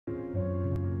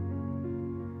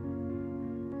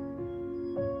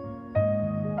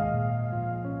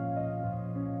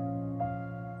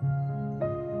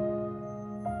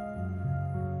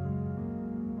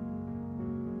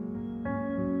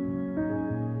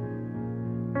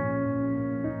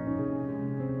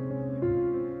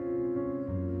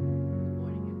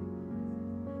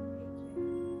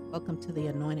Welcome to the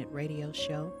Anointed Radio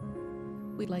Show.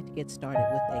 We'd like to get started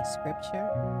with a scripture,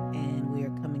 and we are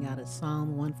coming out of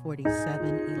Psalm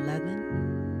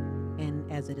 147:11.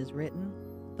 And as it is written,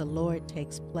 the Lord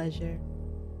takes pleasure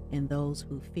in those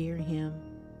who fear him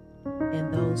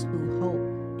and those who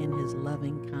hope in his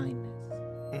loving kindness.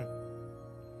 Mm.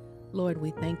 Lord,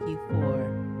 we thank you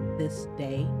for this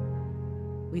day.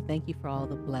 We thank you for all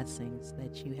the blessings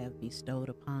that you have bestowed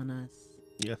upon us.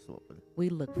 Yes, Lord. We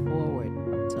look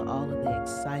forward to all of the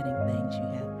exciting things you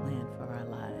have planned for our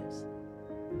lives.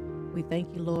 We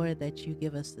thank you, Lord, that you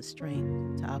give us the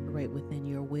strength to operate within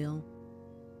your will.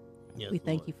 Yes, We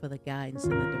thank you for the guidance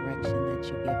and the direction that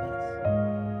you give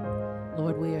us.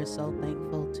 Lord, we are so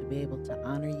thankful to be able to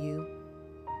honor you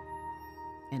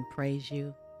and praise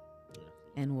you Yes.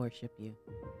 and worship you.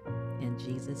 In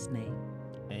Jesus' name,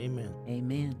 Amen.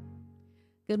 amen.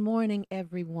 Good morning,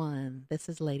 everyone. This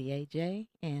is Lady AJ,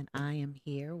 and I am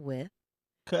here with,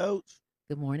 Coach,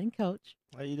 good morning, Coach.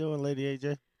 how you doing, Lady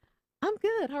AJ? I'm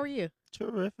good. How are you?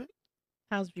 Terrific.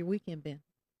 How's your weekend been?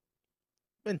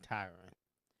 Been tiring.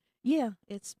 Yeah,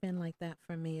 it's been like that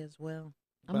for me as well.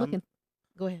 I'm But looking.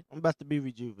 Go ahead. I'm about to be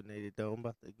rejuvenated, though. I'm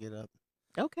about to get up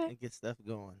Okay. and get stuff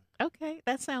going. Okay.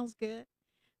 That sounds good.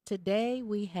 Today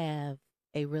we have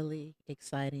a really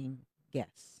exciting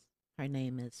guest. Her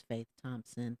name is Faith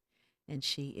Thompson, and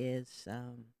she is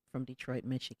from Detroit,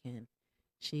 Michigan.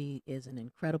 She is an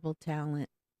incredible talent.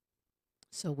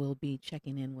 So we'll be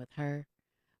checking in with her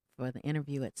for the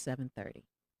interview at 7:30.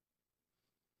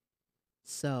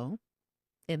 So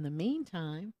in the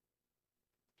meantime,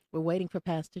 we're waiting for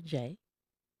Pastor Jay.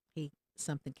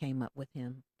 Something came up with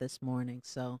him this morning,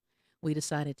 so we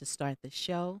decided to start the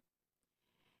show.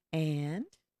 And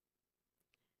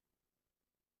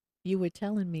you were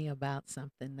telling me about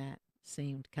something that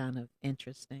seemed kind of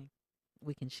interesting.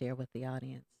 We can share with the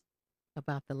audience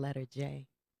about the letter J.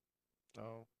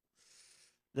 Oh,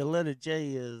 the letter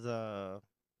J is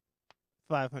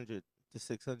 500 to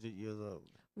 600 years old.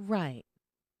 Right.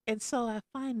 And so I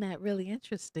find that really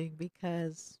interesting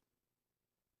because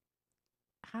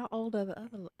how old are the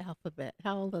other alphabet?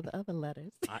 How old are the other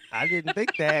letters? I didn't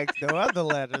think to ask no other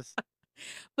letters.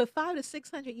 But 5 to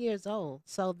 600 years old.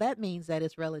 So that means that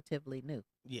it's relatively new.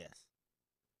 Yes.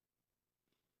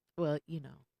 Well,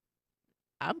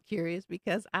 I'm curious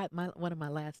because my one of my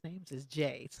last names is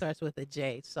J. It starts with a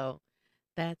J. So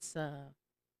that's uh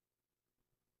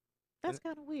that's And,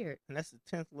 kind of weird. and that's the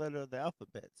 10th letter of the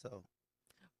alphabet. So,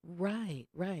 Right,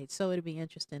 right. So it'd be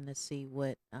interesting to see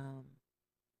what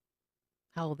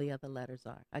how old the other letters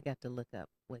are. I got to look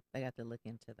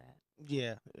into that.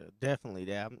 yeah, definitely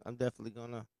that. I'm definitely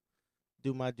going to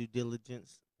do my due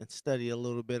diligence and study a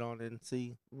little bit on it and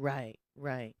see. Right,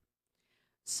 right.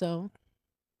 So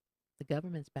the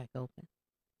government's back open.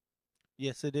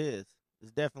 Yes, it is.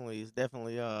 It's definitely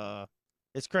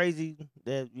it's crazy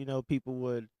that people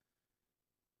would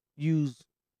use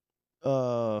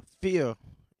fear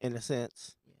in a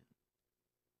sense Yeah.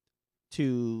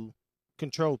 to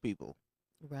control people.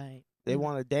 Right. They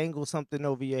want to dangle something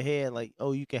over your head like,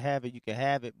 "Oh, you can have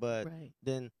it," but Right.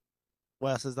 then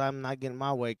well, since I'm not getting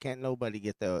my way, can't nobody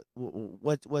get the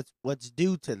what's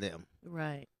due to them.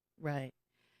 Right. Right.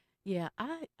 Yeah,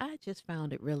 I just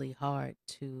found it really hard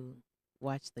to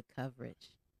watch the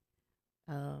coverage.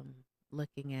 Um,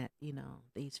 Looking at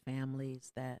these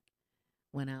families that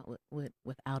went out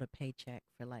without a paycheck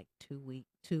for like 2 week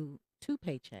two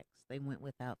paychecks. They went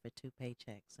without for two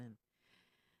paychecks, and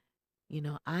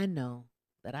I know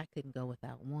that I couldn't go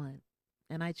without one,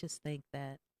 and I just think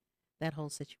that that whole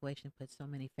situation put so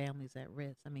many families at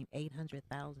risk. I mean,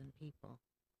 800,000 people.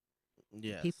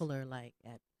 Yes. People are like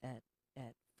at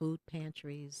food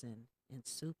pantries and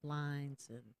soup lines,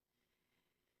 and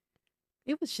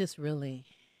it was just really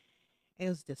it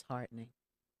was disheartening.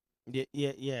 Yeah,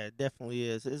 it definitely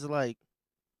is. It's like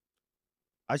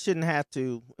I shouldn't have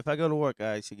to. If I go to work,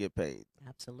 I should get paid.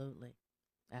 Absolutely.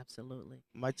 Absolutely.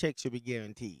 My check should be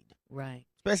guaranteed, Right.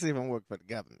 especially if I'm working for the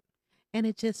government. And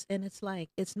it's like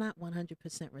it's not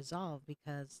 100% resolved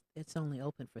because it's only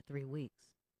open for 3 weeks.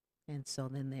 And so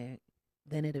then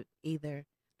it either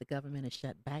the government is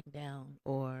shut back down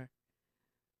or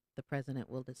the president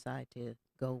will decide to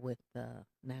go with the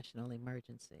national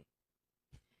emergency.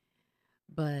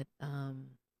 But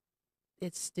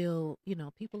it's still,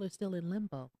 people are still in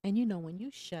limbo. And when you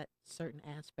shut certain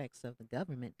aspects of the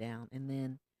government down and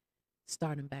then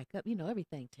start them back up,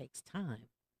 everything takes time,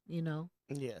 you know?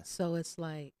 Yeah. So it's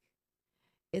like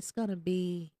it's going to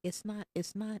be it's not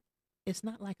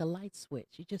like a light switch.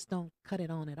 You just don't cut it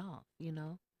on and off.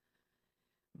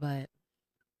 But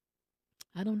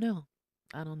I don't know.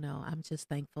 I don't know. I'm just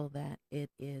thankful that it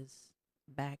is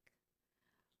back,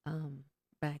 um,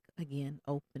 back again,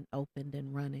 opened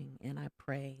and running. And I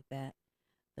pray that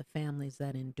the families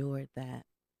that endured that,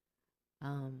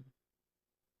 um,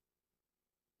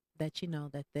 that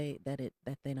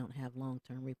that they don't have long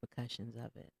term repercussions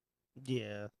of it.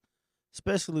 Yeah,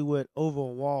 especially with over a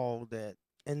wall that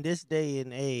in this day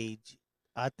and age,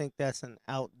 I think that's an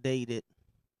outdated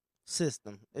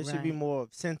system. It should be Right, more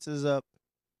of sensors up,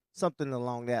 something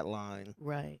along that line.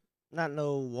 right, Not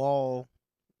no wall.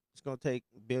 It's gonna take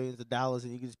billions of dollars,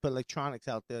 and you can just put electronics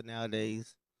out there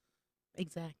nowadays.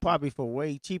 exactly, Probably for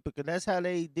way cheaper, cause that's how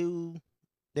they do.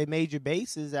 They major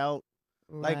bases out.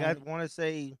 Like I right. want to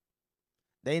say,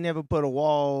 they never put a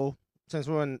wall since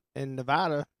we're in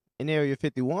Nevada in Area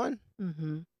 51,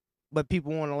 Mm-hmm. but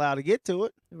people weren't allowed to get to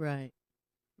it. Right.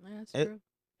 That's It true.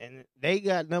 and they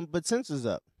got nothing but sensors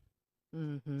up.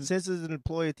 Mm-hmm. Sensors and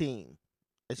deploy a team.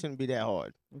 It shouldn't be that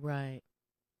hard. Right.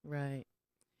 Right.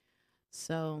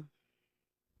 So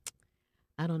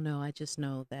I don't know. I just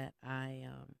know that I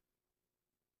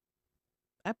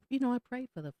prayed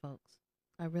for the folks.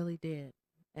 I really did.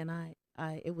 And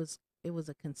it was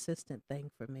a consistent thing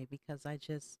for me because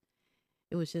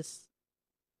it was just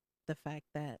the fact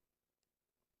that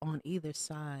on either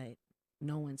side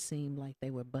no one seemed like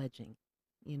they were budging,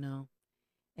 you know.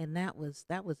 And that was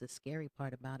the scary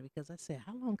part about it because I said,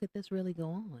 how long could this really go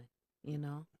on? You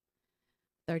know,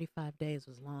 35 days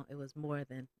was long. It was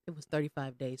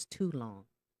 35 days too long,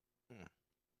 Mm.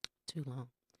 too long.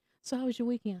 So how was your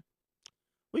weekend?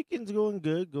 Weekend's going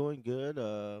good, going good.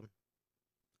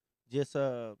 Just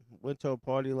went to a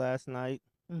party last night.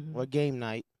 Mm-hmm. Well, game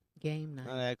night, Game not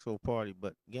night. an actual party,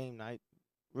 but game night.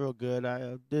 Real good.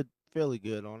 I did fairly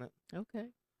good on it. Okay.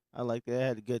 I liked it. I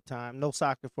had a good time. No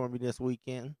soccer for me this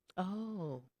weekend.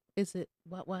 Oh, is it?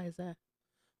 What? Why is that?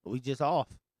 We just off.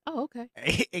 Oh, okay.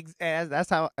 That's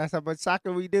how much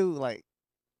soccer we do.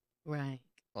 Right.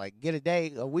 Like get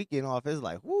a weekend off. It's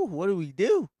like, whoo, what do we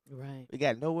do? Right. We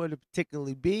got nowhere to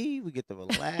particularly be. We get to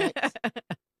relax,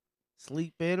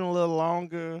 sleep in a little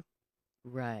longer,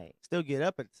 Right. still get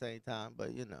up at the same time,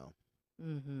 but you know.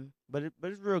 Mm-hmm. But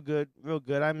it's real good.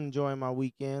 I'm enjoying my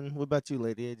weekend. What about you,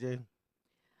 Lady AJ?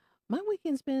 My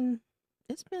weekend's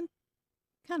it's been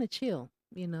kind of chill.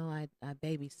 You know, I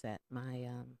babysat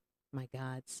my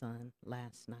godson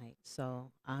last night,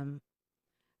 so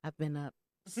I've been up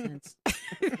since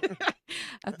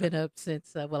I've been up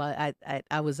since well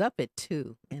I was up at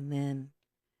 2 and then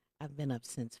I've been up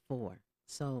since 4.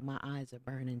 So my eyes are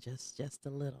burning just a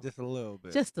little. Just a little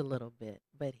bit. Just a little bit,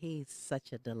 but he's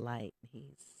such a delight.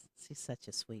 He's such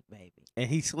a sweet baby. And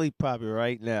he sleep probably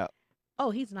right now.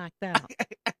 Oh, he's knocked out.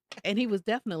 And he was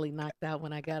definitely knocked out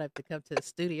when I got up to come to the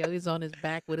studio. He's on his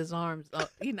back with his arms.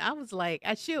 I was like,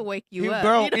 I should wake you up.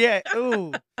 Grown, yeah.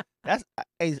 Ooh, that's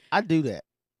I do that.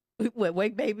 What,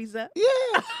 wake babies up?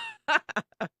 Yeah,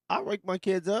 I wake my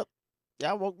kids up.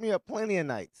 Y'all woke me up plenty of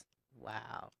nights.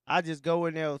 Wow. I just go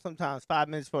in there sometimes 5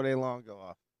 minutes before their alarm go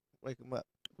off. Wake them up.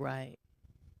 Right.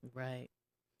 Right.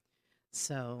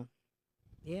 So,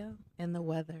 yeah, and the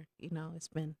weather,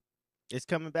 It's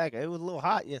coming back. It was a little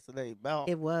hot yesterday.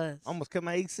 it was. Almost cut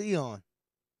my AC on.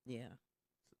 Yeah,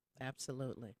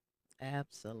 absolutely.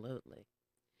 Absolutely.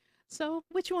 So,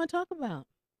 what you want to talk about?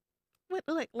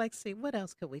 See, what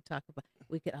else could we talk about?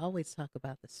 We could always talk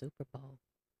about the Super Bowl.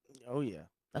 Oh yeah.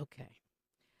 Okay.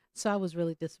 So I was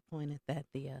really disappointed that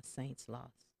the Saints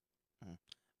lost.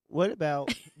 What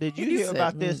about? Did you You hear said,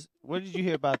 about this? What did you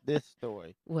hear about this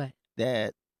story? What?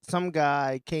 That some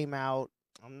guy came out.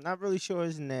 I'm not really sure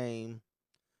his name,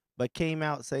 but came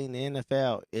out saying the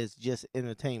NFL is just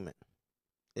entertainment.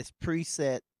 It's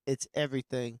preset. It's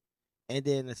everything. And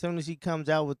then as soon as he comes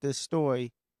out with this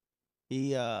story,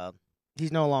 he's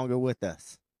no longer with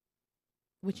us.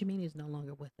 What you mean he's no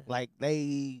longer with us? Like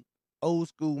they old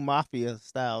school mafia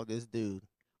style. This dude.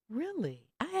 Really?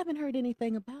 I haven't heard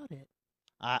anything about it.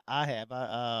 I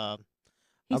have.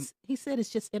 He said it's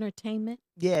just entertainment.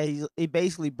 Yeah, he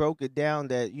basically broke it down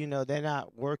that they're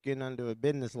not working under a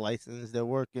business license. They're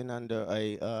working under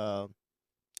a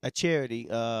charity.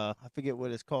 I forget what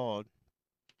it's called,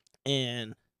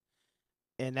 and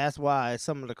that's why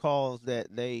some of the calls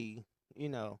that they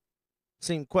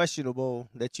seem questionable.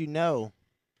 That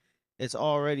it's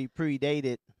already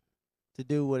predated to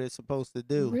do what it's supposed to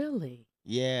do. Really?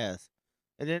 Yes.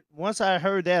 And then once I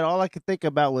heard that, all I could think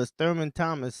about was Thurman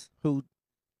Thomas, who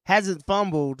hasn't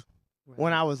fumbled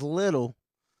when I was little.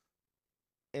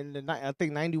 I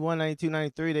think 91, 92,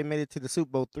 93, they made it to the Super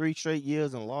Bowl 3 straight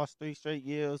years and lost 3 straight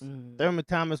years. Mm. Thurman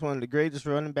Thomas, one of the greatest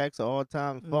running backs of all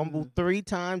time, fumbled 3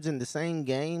 times in the same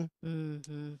game.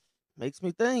 Mm-hmm. Makes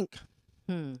me think.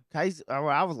 Hmm.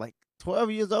 I was like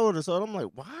 12 years older. So I'm like,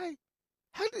 why?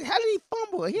 How did he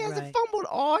fumble? He hasn't Right. fumbled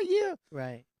all year.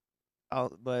 Right.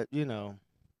 But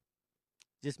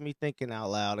just me thinking out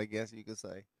loud, I guess you could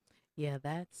say. Yeah,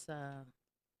 that's I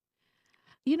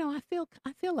feel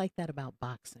like that about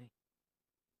boxing.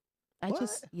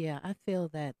 What? I feel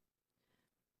that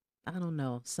I don't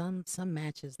know, some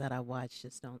matches that I watch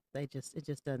just don't it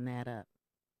just doesn't add up.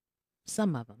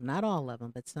 Some of them, not all of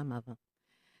them, but some of them.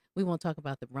 We won't talk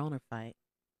about the Broner fight.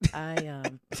 I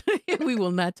we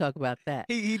will not talk about that.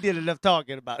 He did enough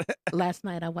talking about it. Last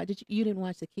night I watched. You didn't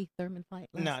watch the Keith Thurman fight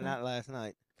last No, night? not last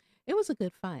night. It was a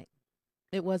good fight.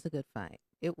 It was a good fight.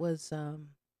 It was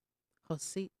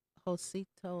Jose,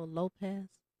 Josito Lopez.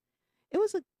 It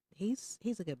was a he's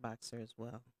a good boxer as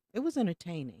well. It was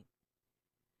entertaining.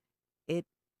 It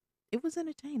it was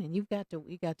entertaining. You got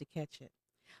to catch it.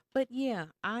 But yeah,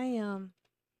 I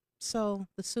so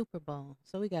the Super Bowl.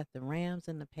 So we got the Rams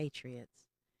and the Patriots.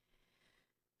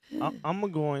 I'm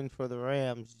going for the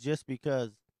Rams just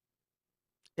because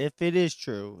if it is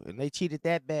true and they cheated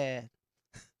that bad,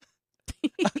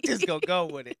 I'm just gonna go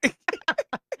with it.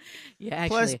 Yeah,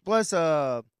 plus, actually, plus,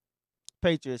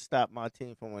 Patriots stopped my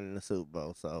team from winning the Super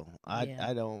Bowl, so yeah,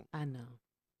 I don't. I know,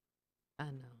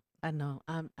 I know.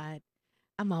 I'm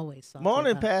always salty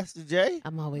Morning, about. Pastor Jay.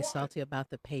 I'm always salty about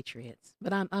the Patriots,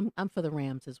 but I'm for the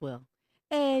Rams as well.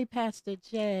 Hey, Pastor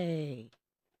Jay.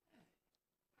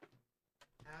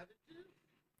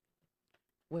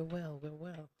 We're well. We're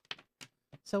well.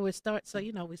 So we started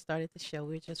the show.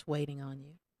 We were just waiting on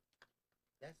you,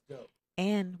 That's dope.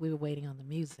 and we were waiting on the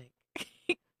music.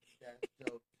 That's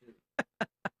dope too.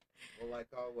 Well, like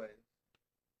always.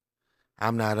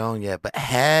 I'm not on yet, but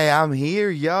hey, I'm here,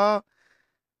 y'all.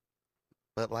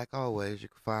 But like always, you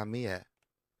can find me at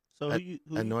So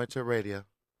Anointed Radio.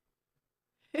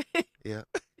 Yeah,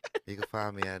 you can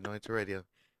find me at Anointed Radio.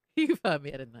 You can find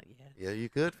me at a night. Yeah. Yeah, you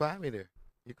could find me there.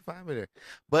 You can find me there.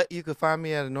 But you can find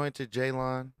me at Anointed J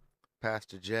Lon,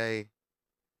 Pastor J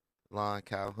Lon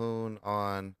Calhoun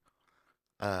on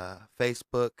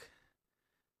Facebook.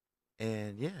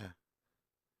 And yeah,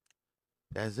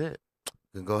 that's it.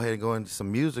 We can go ahead and go into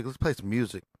some music. Let's play some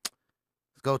music.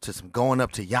 Let's go to some Going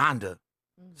Up to Yonder.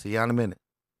 See y'all in a minute.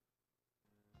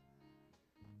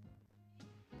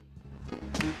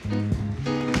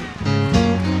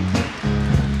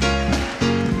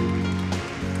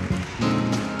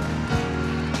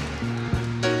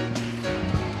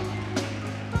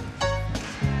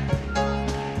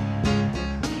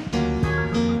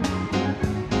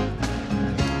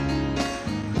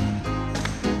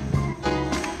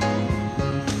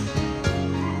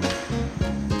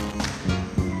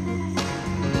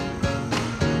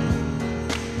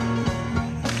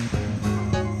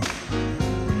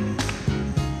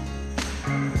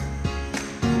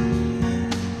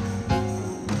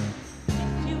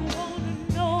 You wanna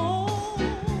know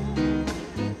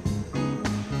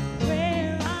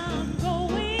where I'm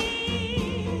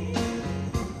going?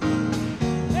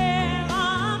 Where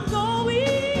I'm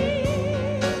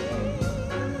going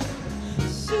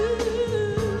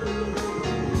soon.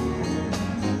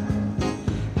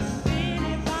 If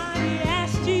anybody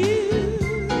asked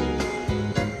you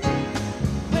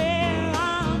where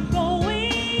I'm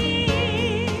going,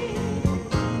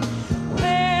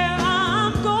 where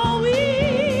I'm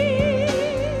going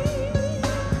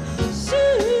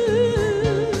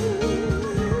soon.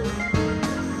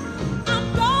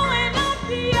 I'm going up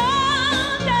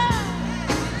yonder.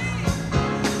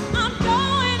 I'm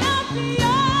going up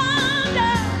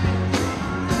yonder.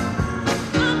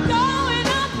 I'm going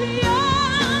up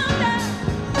yonder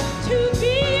to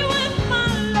be with my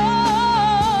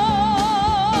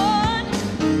Lord.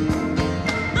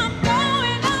 I'm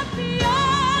going up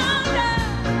yonder.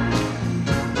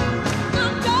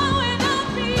 I'm going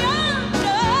up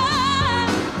yonder.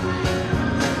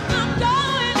 I'm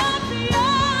going up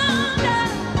yonder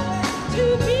to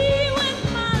be with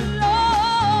my Lord.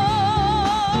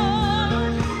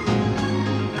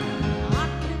 I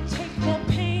can take the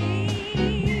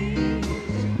pain,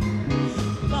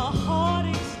 the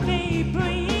heartaches they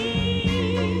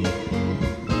bring,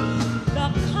 the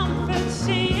comforts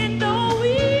in the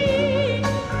weak.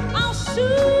 I'll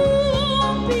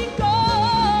soon be gone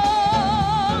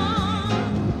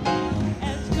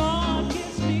as God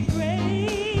gives me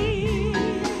grace.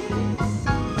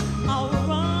 I'll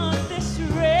run this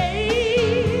race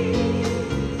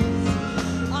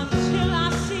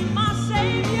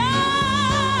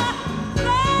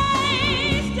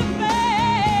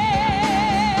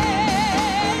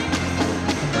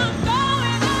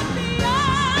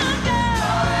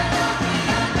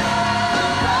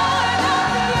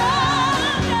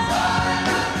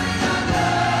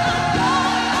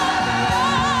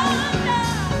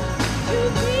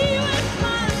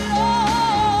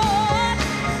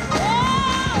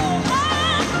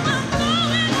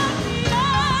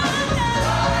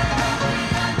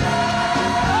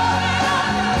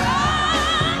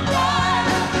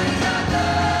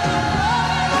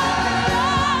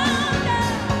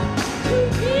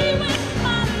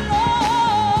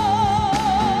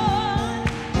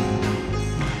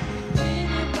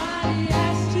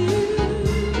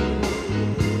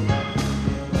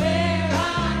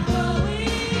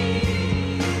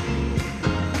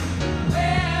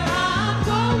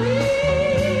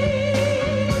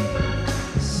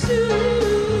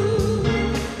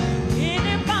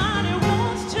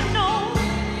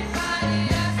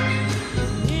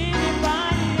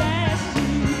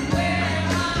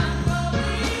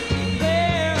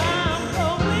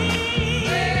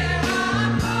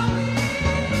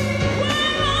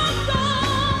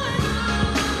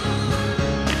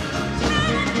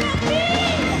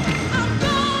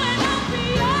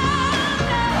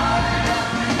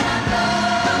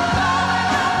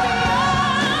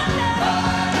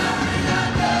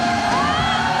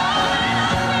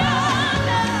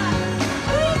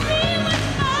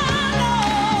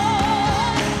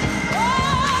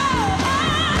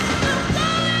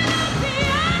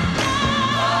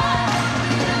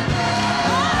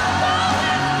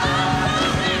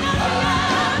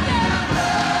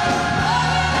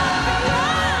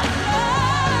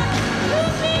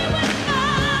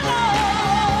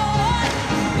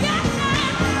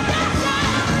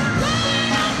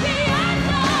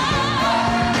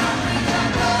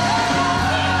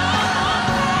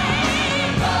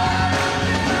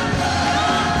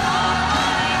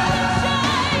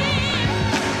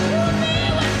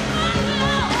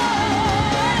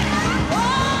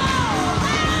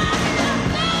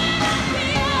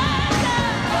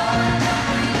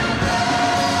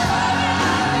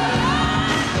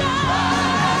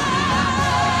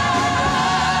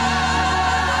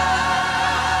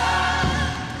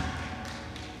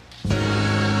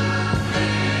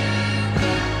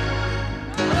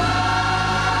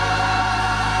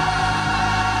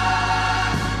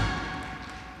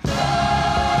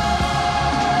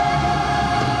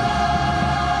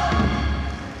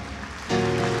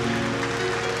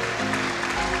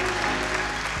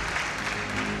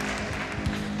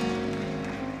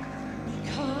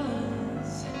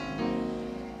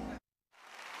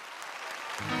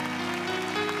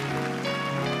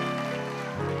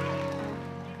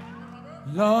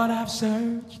Lord, I've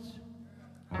searched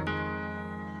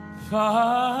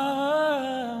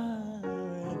far.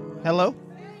 Hello.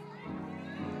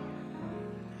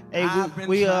 Hey,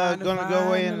 we are gonna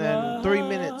go in 3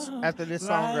 minutes after this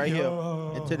song right here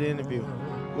into the interview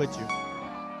with you.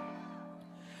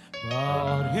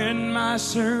 But in my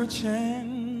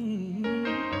searching,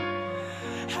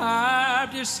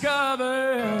 I've discovered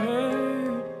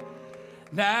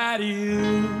that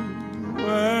you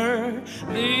were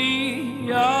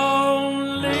the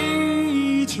only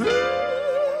true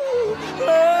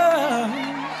love.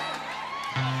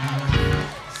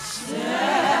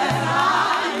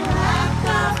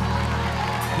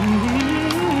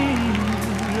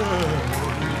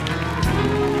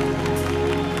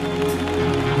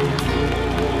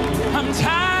 I'm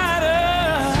tired of.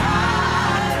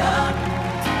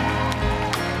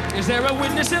 Is there a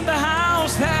witness in the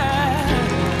house that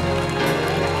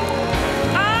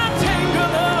I'm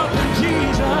tangled up in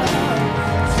Jesus?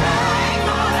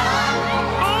 Tangled up.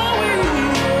 Oh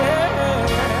yeah.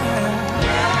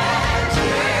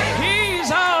 He's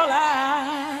all I.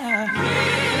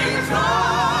 He's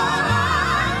all I.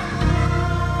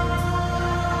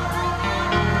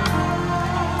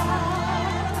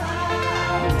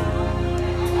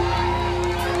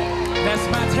 That's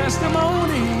my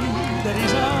testimony that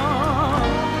he's all.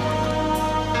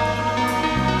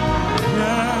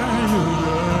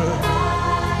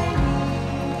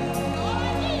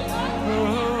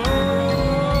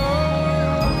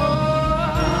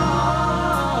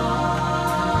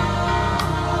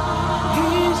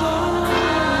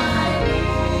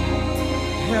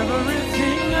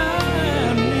 Everything I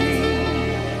need,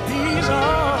 he's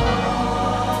all.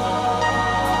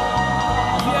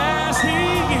 Yes, he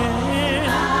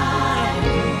is.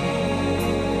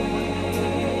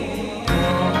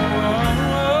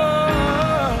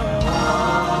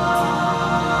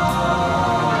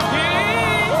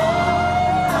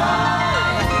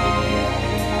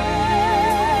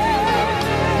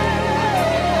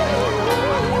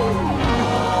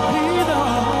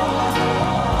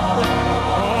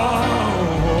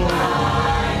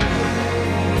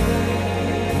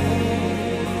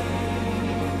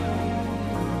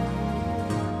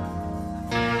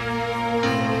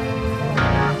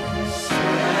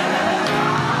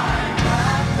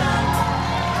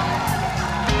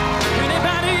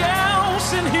 Anybody else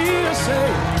in here say,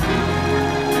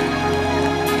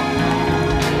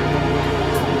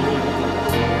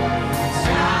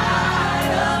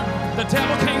 the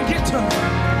devil can't get to me,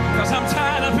 'cause I'm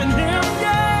tied up in him,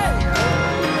 yeah.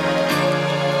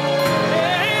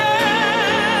 Yeah,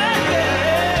 yeah, yeah.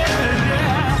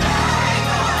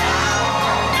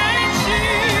 And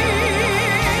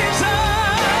Jesus,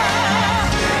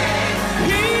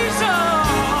 he's all.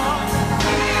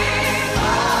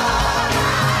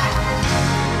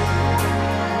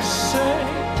 Say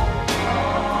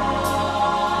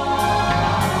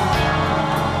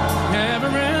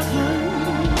everything.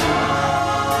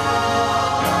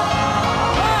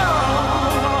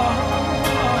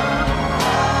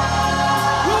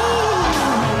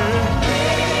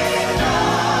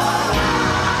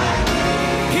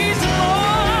 He's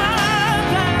more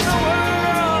than the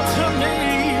world to me,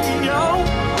 yo.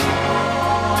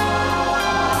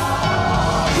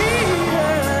 He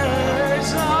is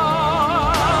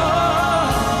all.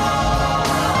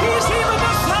 He's even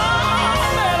the song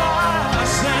that I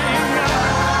sing.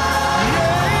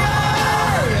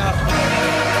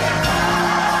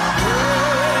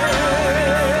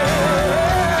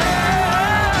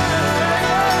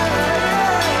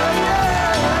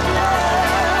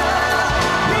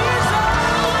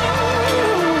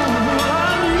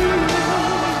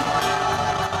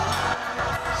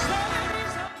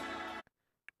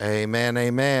 Amen,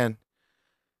 amen.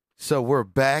 So we're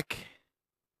back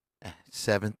at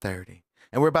 7:30,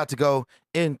 and we're about to go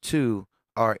into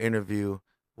our interview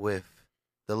with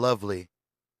the lovely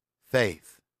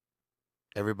Faith.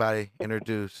 Everybody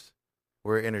introduce.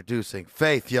 We're introducing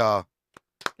Faith, y'all.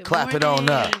 Good Clap it on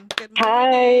up. morning. Good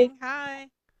Hi. morning. Hi.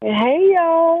 Hey,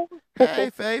 y'all. Hey,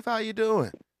 Faith, how you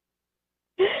doing?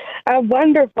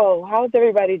 Wonderful. How's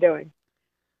everybody doing?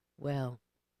 Well,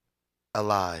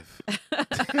 Alive.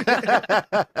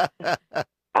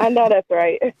 I know that's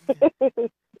right.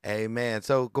 Amen.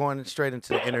 So going straight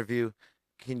into the interview,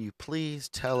 can you please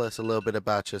tell us a little bit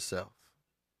about yourself?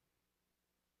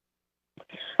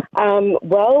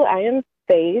 Well, I am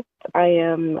Faith. I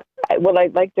am what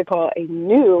I'd like to call a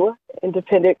new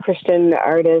independent Christian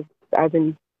artist. I've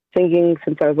been singing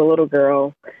since I was a little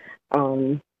girl.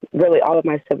 Really, all of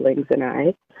my siblings and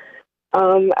I.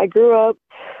 I grew up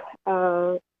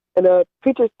in a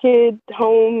preacher's kid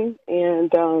home, and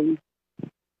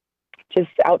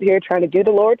just out here trying to do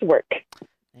the Lord's work.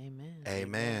 Amen.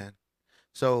 Amen.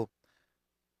 So,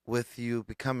 with you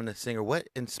becoming a singer, what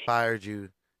inspired you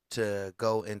to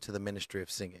go into the ministry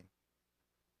of singing?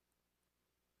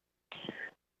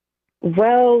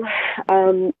 Well,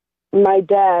 my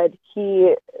dad,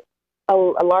 a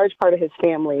large part of his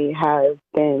family has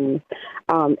been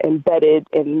embedded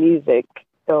in music.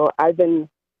 So I've been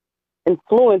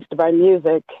influenced by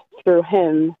music through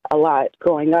him a lot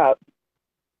growing up.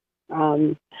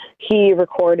 He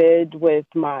recorded with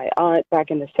my aunt back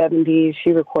in the 70s.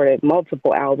 She recorded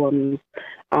multiple albums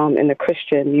in the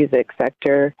Christian music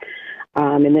sector.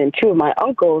 And then two of my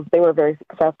uncles, they were very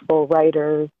successful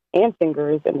writers and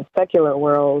singers in the secular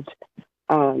world,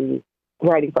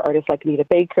 writing for artists like Anita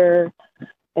Baker.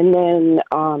 And then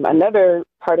another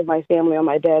part of my family on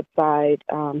my dad's side,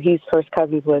 he's first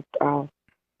cousins with the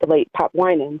late Pop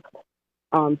Winans.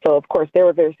 So, of course, they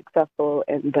were very successful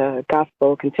in the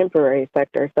gospel contemporary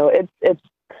sector. So it's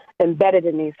embedded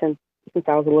in me since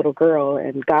I was a little girl,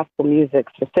 and gospel music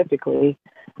specifically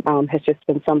has just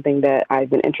been something that I've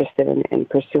been interested in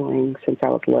pursuing since I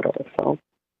was little. So,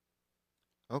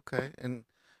 Okay, and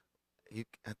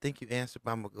I think you answered,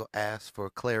 but I'm gonna go ask for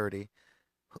clarity.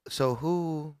 So,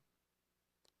 who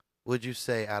would you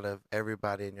say out of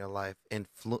everybody in your life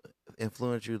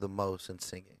influenced you the most in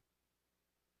singing?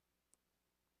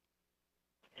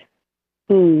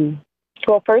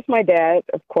 Well, first, my dad,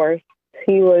 of course.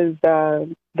 He was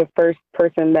the first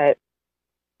person that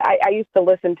I used to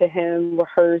listen to him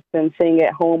rehearse and sing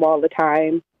at home all the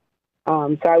time.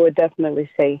 So I would definitely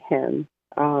say him.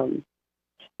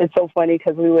 It's so funny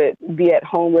because we would be at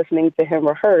home listening to him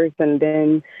rehearse, and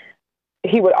then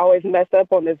he would always mess up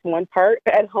on this one part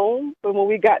at home. But when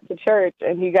we got to church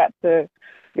and he got to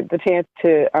get the chance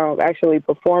to actually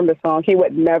perform the song, he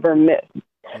would never miss.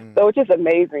 So it's just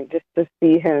amazing just to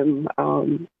see him,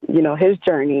 his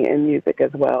journey in music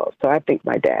as well. So I think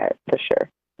my dad, for sure.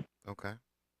 Okay.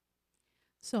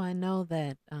 So I know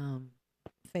that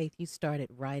Faith, you started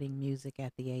writing music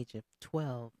at the age of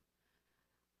 12.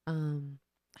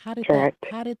 How did Correct.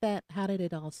 how did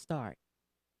it all start?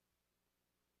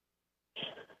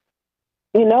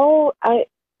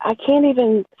 I can't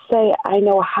even say I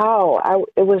know how.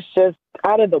 It was just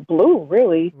out of the blue,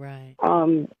 really. Right.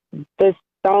 This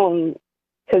song,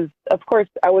 because of course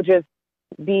I would just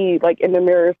be like in the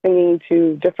mirror singing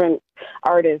to different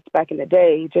artists back in the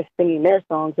day, just singing their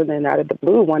songs, and then out of the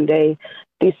blue one day,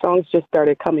 these songs just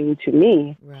started coming to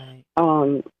me. Right.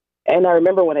 And I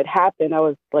remember when it happened, I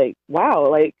was like, wow,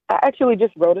 like I actually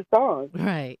just wrote a song.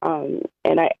 Right.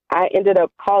 And I ended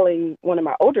up calling one of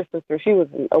my older sisters. She was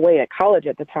away at college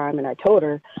at the time, and I told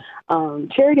her,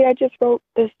 Charity, I just wrote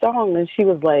this song. And she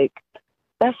was like,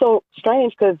 that's so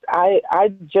strange because I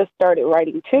just started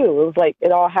writing too. It was like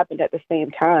it all happened at the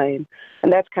same time.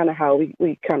 And that's kind of how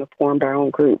we kind of formed our own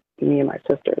group, me and my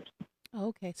sisters. Oh,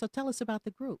 okay. So tell us about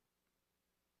the group.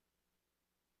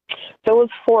 So it was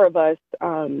four of us.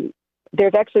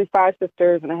 There's actually five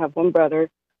sisters, and I have one brother.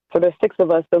 So there's six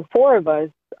of us. So four of us,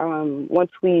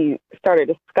 once we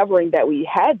started discovering that we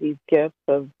had these gifts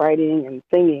of writing and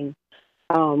singing,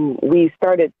 we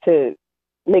started to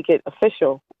make it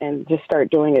official and just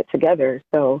start doing it together.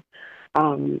 So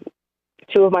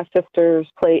two of my sisters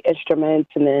play instruments,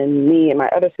 and then me and my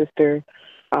other sister,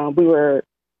 we were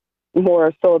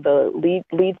more so the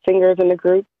lead singers in the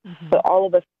group. Mm-hmm. So all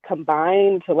of us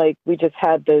combined to we just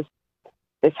had this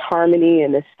harmony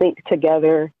and this sync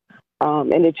together.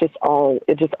 And it just all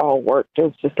worked. It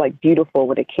was just beautiful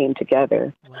when it came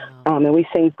together. Wow. And we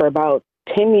sang for about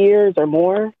 10 years or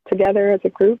more together as a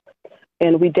group.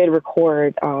 And we did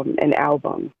record an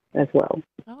album as well.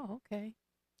 Oh, okay.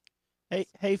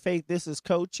 Hey, Faith, this is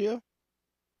Coach here.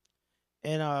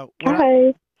 And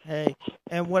Hi.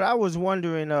 and what I was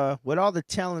wondering, with all the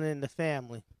talent in the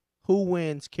family, who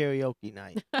wins karaoke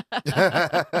night?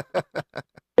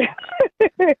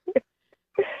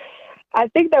 I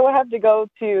think that would have to go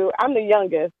to, I'm the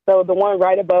youngest, so the one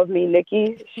right above me,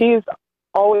 Nikki, she's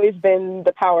always been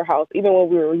the powerhouse. Even when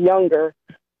we were younger,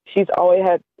 she's always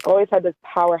had this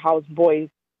powerhouse voice,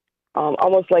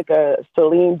 almost like a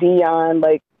Celine Dion.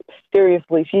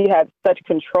 Seriously, she had such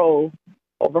control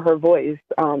over her voice,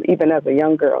 even as a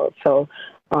young girl. So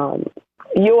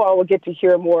you all will get to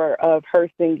hear more of her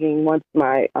singing once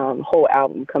my whole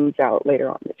album comes out later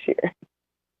on this year.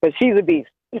 But she's a beast.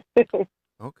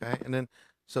 Okay, and then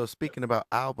so speaking about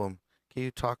album, can you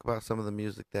talk about some of the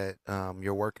music that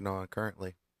you're working on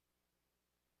currently?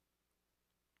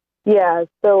 Yeah,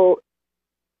 so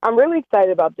I'm really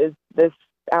excited about this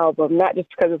album, not just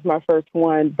because it's my first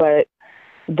one, but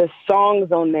the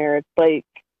songs on there. It's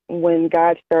when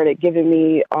God started giving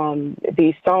me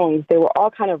these songs, they were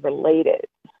all kind of related.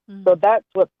 So that's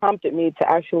what prompted me to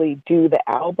actually do the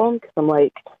album, because I'm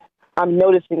like, I'm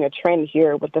noticing a trend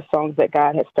here with the songs that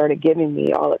God has started giving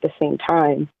me all at the same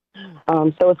time.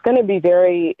 So it's going to be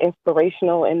very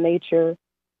inspirational in nature.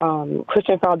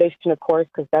 Christian Foundation, of course,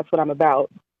 because that's what I'm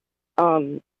about.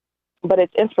 But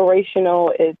it's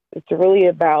inspirational. It's really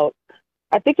about,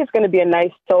 I think it's going to be a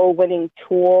nice soul winning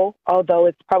tool, although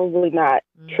it's probably not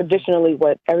traditionally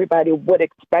what everybody would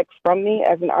expect from me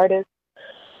as an artist.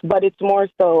 But it's more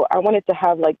so, I wanted to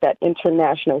have like that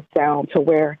international sound to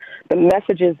where the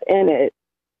messages in it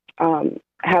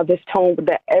have this tone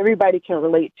that everybody can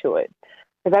relate to it.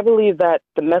 Because I believe that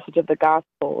the message of the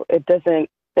gospel, it doesn't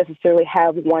necessarily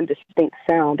have one distinct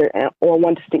sound or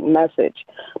one distinct message.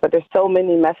 But there's so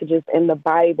many messages in the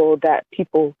Bible that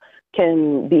people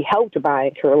can be helped by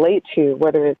and can relate to,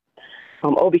 whether it's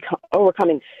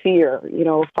overcoming fear,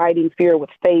 fighting fear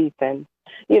with faith, and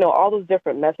all those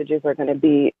different messages are going to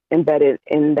be embedded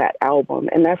in that album.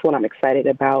 And that's what I'm excited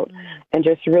about. And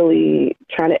just really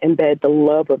trying to embed the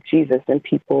love of Jesus in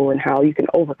people and how you can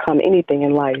overcome anything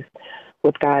in life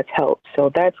with God's help.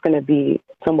 So that's going to be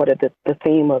somewhat of the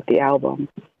theme of the album.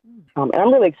 And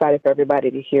I'm really excited for everybody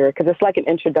to hear it, because it's like an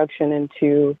introduction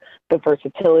into the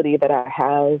versatility that I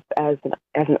have as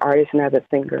an artist and as a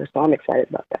singer. So I'm excited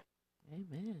about that.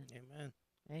 Amen.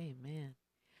 Amen.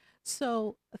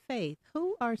 So, Faith,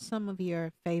 who are some of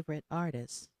your favorite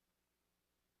artists?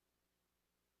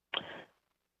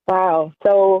 Wow.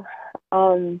 So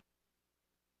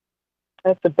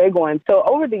that's a big one. So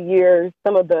over the years,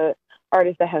 some of the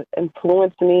artists that have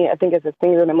influenced me, I think as a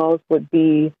singer the most, would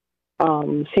be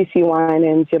CeCe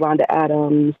Winans, Yolanda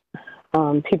Adams,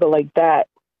 people like that.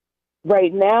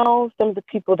 Right now, some of the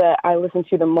people that I listen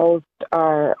to the most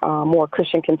are more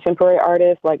Christian contemporary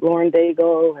artists like Lauren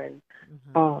Daigle and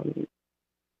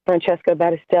Francesca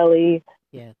Battistelli.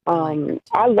 Yeah,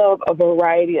 I love a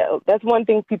variety of, that's one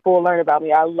thing people will learn about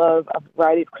me. I love a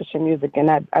variety of Christian music,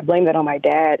 and I blame that on my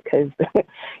dad, because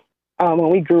when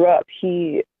we grew up,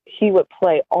 he would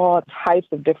play all types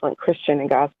of different Christian and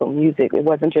gospel music. It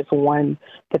wasn't just one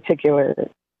particular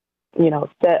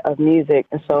set of music.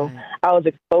 And so I was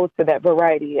exposed to that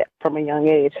variety from a young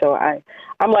age. So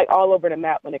I'm like all over the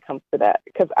map when it comes to that,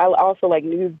 because I also like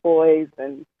Newsboys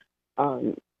and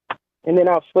then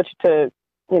I'll switch to,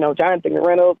 Jonathan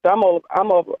Reynolds. So I'm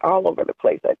all over the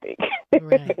place, I think.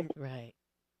 Right.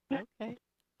 Okay.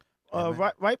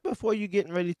 Right before you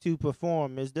getting ready to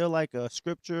perform, is there like a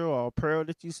scripture or a prayer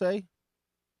that you say?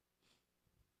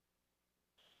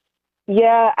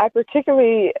 Yeah, I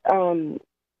particularly,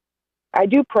 I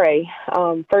do pray,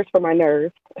 first for my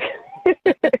nerves, because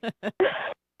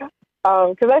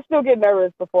I still get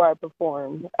nervous before I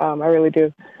perform. I really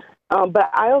do. But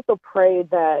I also pray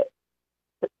that,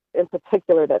 in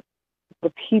particular, that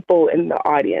the people in the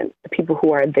audience, the people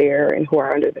who are there and who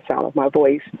are under the sound of my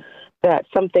voice, that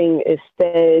something is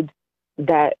said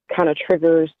that kind of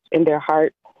triggers in their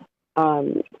heart.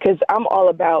 Because I'm all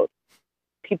about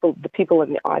the people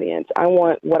in the audience. I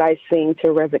want what I sing to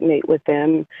resonate with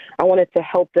them. I want it to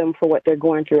help them for what they're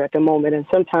going through at the moment. And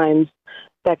sometimes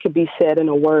that could be said in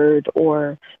a word,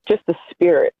 or just the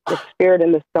spirit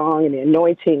in the song and the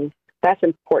anointing. That's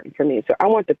important for me. So I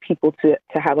want the people to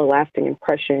have a lasting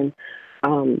impression,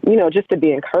 just to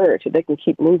be encouraged, so they can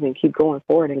keep moving, keep going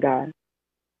forward in God.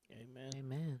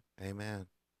 Amen.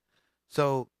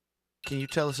 So can you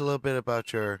tell us a little bit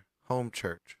about your home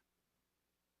church?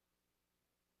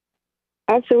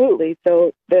 Absolutely.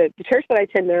 So the church that I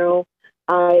attend now,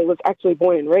 I was actually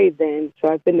born and raised in,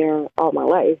 so I've been there all my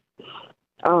life.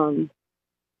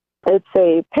 It's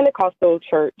a Pentecostal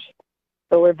church,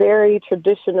 so we're very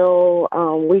traditional.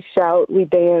 We shout, we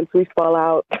dance, we fall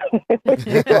out, we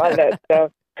do all that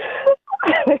stuff.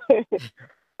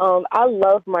 I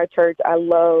love my church. I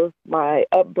love my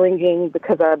upbringing,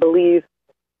 because I believe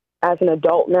as an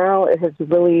adult now, it has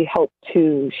really helped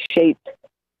to shape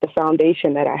the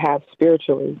foundation that I have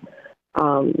spiritually.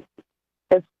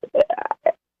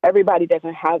 Everybody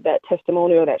doesn't have that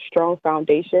testimony or that strong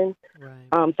foundation. Right.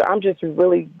 So I'm just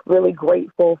really, really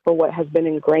grateful for what has been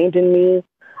ingrained in me,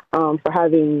 for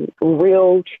having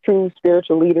real, true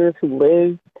spiritual leaders who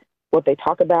live what they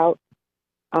talk about.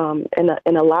 And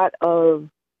a lot of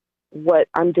what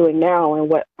I'm doing now and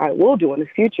what I will do in the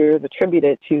future is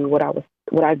attributed to what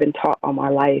I've been taught all my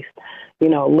life.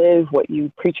 Live what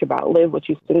you preach about, live what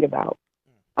you sing about.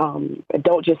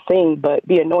 Don't just sing, but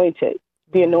be anointed.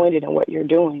 Be anointed in what you're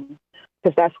doing,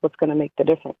 because that's what's going to make the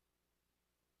difference.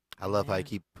 I love how you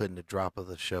keep putting the drop of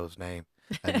the show's name,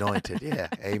 Anointed. Yeah,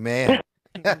 amen.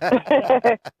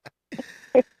 That's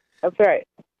right.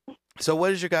 So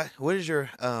what is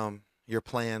your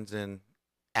plans and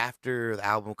after the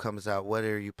album comes out, what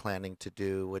are you planning to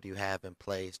do? What do you have in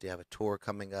place? Do you have a tour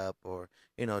coming up or,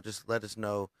 just let us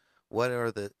know what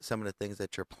are some of the things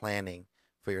that you're planning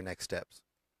for your next steps?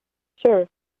 Sure.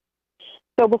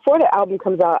 So before the album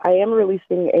comes out, I am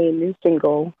releasing a new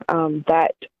single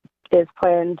that is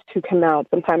planned to come out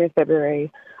sometime in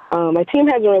February. My team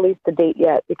hasn't released the date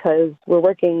yet because we're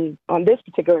working on this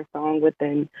particular song with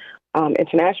an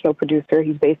international producer.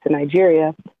 He's based in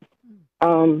Nigeria.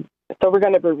 So we're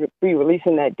going to be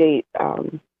releasing that date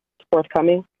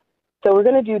forthcoming. So we're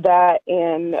going to do that,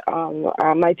 and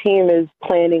my team is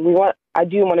planning. I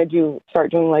do want to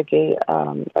start doing like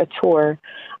a tour.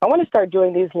 I want to start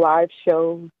doing these live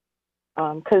shows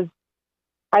because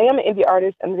I am an indie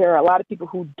artist, and there are a lot of people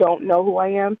who don't know who I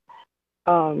am.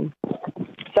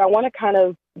 So I want to kind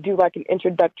of do like an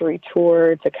introductory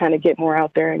tour to kind of get more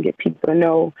out there and get people to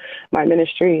know my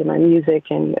ministry and my music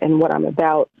and what I'm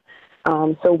about.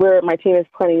 So my team is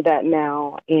planning that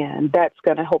now, and that's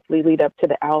going to hopefully lead up to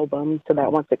the album so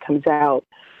that once it comes out,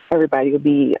 everybody will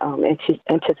be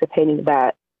anticipating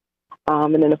that.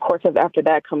 And then, of course, after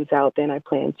that comes out, then I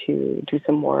plan to do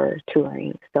some more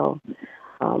touring. So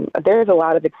there's a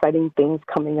lot of exciting things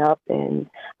coming up, and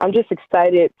I'm just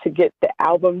excited to get the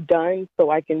album done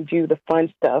so I can do the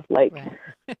fun stuff. Like Right.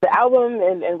 the album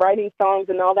and writing songs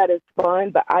and all that is fun,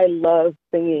 but I love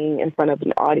singing in front of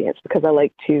an audience because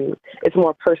it's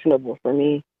more personable for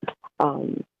me.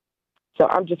 So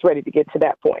I'm just ready to get to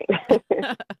that point.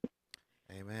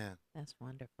 Amen. That's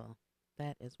wonderful.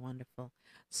 That is wonderful.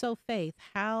 So, Faith,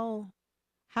 how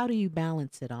do you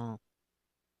balance it all?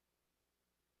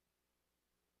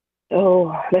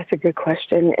 Oh, that's a good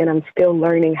question, and I'm still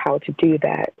learning how to do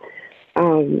that.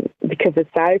 Because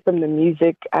aside from the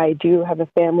music, I do have a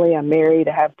family. I'm married.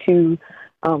 I have two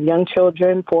young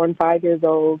children, 4 and 5 years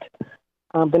old.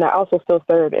 But I also still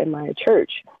serve in my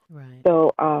church. Right.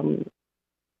 So,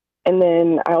 and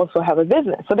then I also have a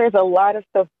business. So there's a lot of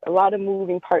stuff, a lot of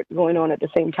moving parts going on at the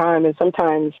same time. And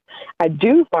sometimes I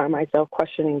do find myself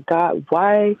questioning, God,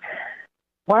 why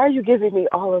are you giving me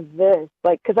all of this?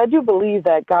 Like, because I do believe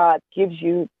that God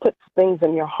puts things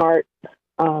in your heart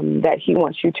that he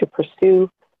wants you to pursue.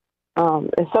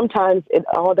 And sometimes it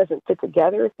all doesn't fit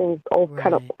together. Things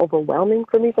kind of Right. overwhelming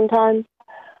for me sometimes.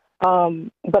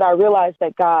 But I realize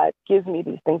that God gives me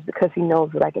these things because he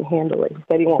knows that I can handle it. He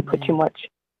said he won't put too Amen. much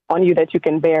on you that you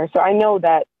can bear. So I know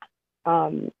that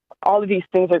all of these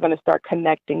things are going to start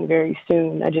connecting very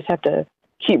soon. I just have to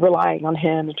keep relying on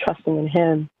him and trusting in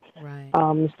him. Right.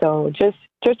 So just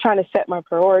trying to set my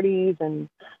priorities and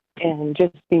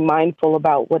just be mindful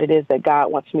about what it is that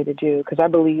God wants me to do, because I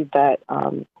believe that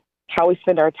how we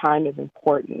spend our time is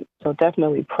important. So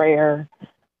definitely prayer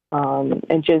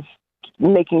and just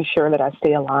making sure that I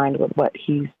stay aligned with what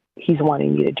he's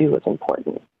wanting me to do is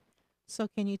important. So,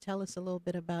 can you tell us a little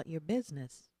bit about your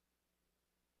business?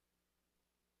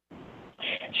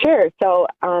 Sure. So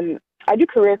I do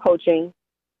career coaching.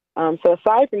 So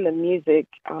aside from the music,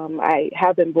 I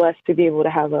have been blessed to be able to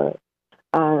have a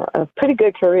pretty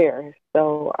good career.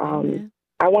 So Amen.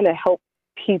 I want to help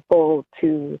people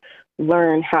to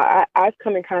learn how. I've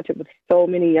come in contact with so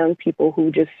many young people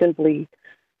who just simply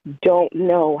don't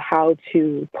know how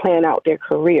to plan out their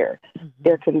career.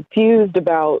 They're confused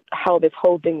about how this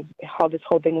whole thing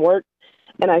works.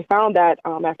 And I found that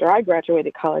after I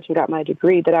graduated college and got my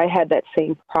degree, that I had that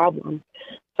same problem.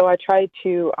 So I tried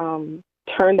to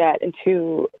turn that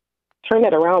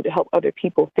around to help other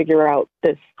people figure out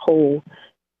this whole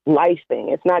life thing.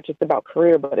 It's not just about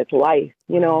career, but it's life.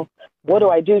 What do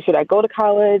I do? Should I go to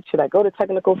college? Should I go to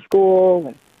technical school?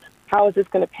 And how is this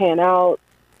going to pan out?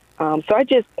 So I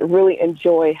just really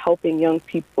enjoy helping young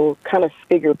people kind of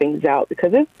figure things out,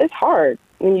 because it's hard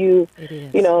when It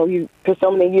is. you for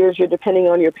so many years you're depending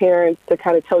on your parents to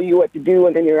kind of tell you what to do,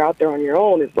 and then you're out there on your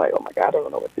own. It's like, oh my God, I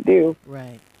don't know what to do.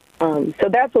 Right. So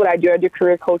that's what I do. I do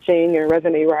career coaching and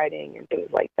resume writing and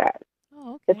things like that.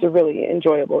 Oh, It's okay. really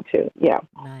enjoyable too. Yeah.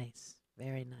 Nice.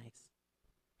 Very nice.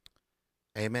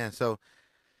 Amen. So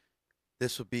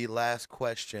this will be last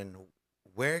question.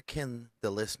 Where can the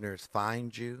listeners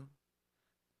find you,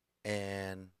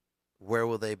 and where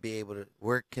will they be able to?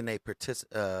 Where can they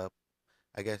participate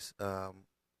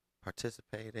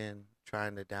in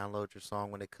trying to download your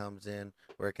song when it comes in?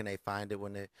 Where can they find it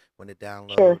when it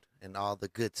download Sure. and all the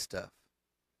good stuff?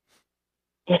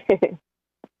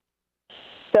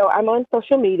 So I'm on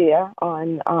social media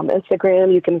on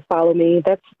Instagram. You can follow me.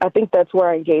 I think that's where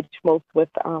I engage most with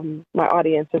my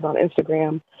audience is on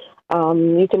Instagram.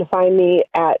 You can find me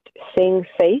at Sing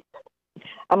Faith.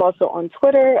 I'm also on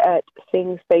Twitter at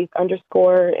Sing Faith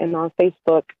 _ and on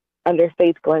Facebook under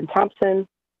Faith Glenn Thompson.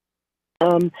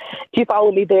 If you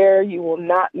follow me there, you will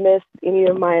not miss any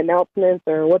of my announcements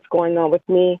or what's going on with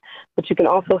me. But you can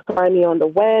also find me on the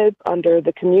web under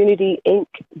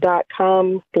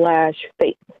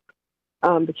thecommunityinc.com/faith.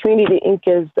 The Community Inc.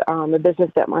 is a business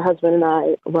that my husband and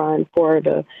I run for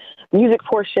the music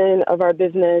portion of our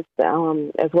business,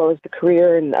 as well as the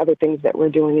career and other things that we're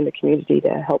doing in the community to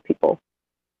help people.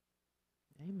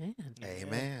 Amen.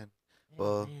 Amen.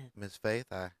 Well, Amen. Miss Faith,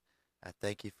 I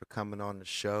thank you for coming on the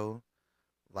show.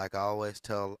 Like I always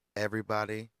tell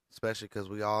everybody, especially because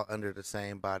we all under the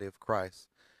same body of Christ,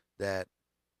 that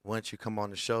once you come on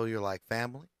the show, you're like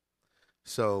family.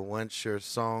 So once your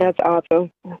song That's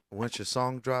awesome.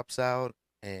 drops out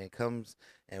and comes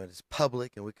and it's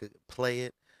public and we could play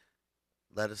it,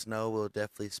 let us know. We'll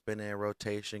definitely spin it in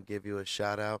rotation, give you a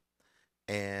shout out.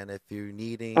 And if you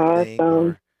need anything Awesome.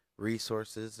 or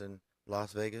resources in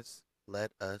Las Vegas,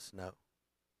 let us know.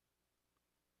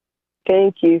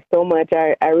 Thank you so much.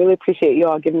 I really appreciate you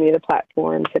all giving me the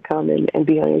platform to come and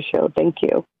be on your show. Thank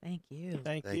you. Thank you.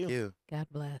 Thank Thank you. you. God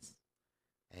bless.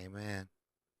 Amen.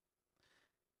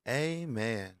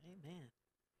 Amen. Amen.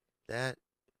 That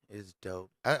is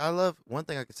dope. I love, one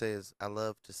thing I can say is I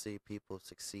love to see people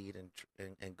succeed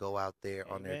and go out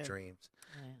there on their Amen. dreams.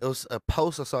 Yeah. It was a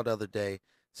post I saw the other day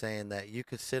saying that you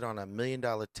could sit on $1 million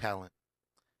talent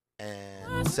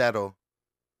and settle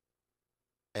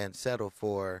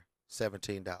for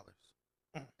 $17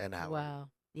 an hour. Wow.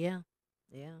 Yeah.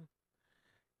 Yeah.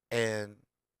 And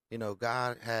you know,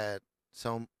 God has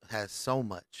so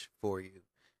much for you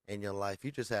in your life.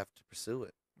 You just have to pursue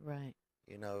it. Right.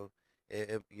 You know,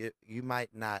 you might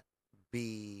not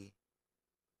be,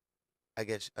 I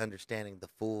guess, understanding the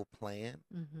full plan,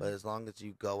 Mm-hmm. but as long as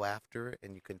you go after it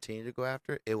and you continue to go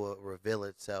after it, it will reveal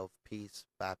itself piece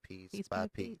by piece Piece by by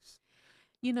piece. piece.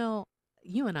 You know,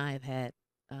 you and I have had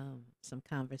some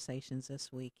conversations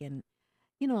this week, and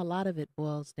you know, a lot of it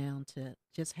boils down to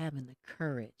just having the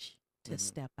courage to Mhm.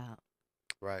 step out.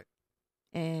 Right.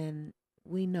 And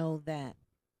we know that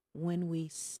when we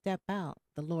step out,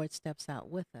 the Lord steps out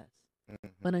with us.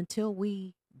 Mhm. But until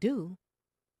we do,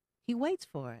 He waits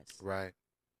for us. Right.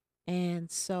 And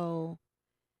so,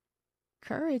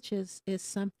 courage is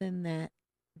something that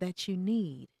you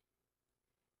need.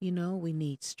 You know, we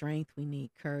need strength, we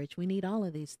need courage, we need all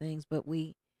of these things, but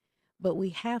we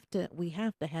have to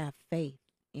have faith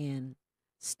in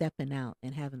stepping out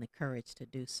and having the courage to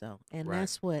do so. And Right.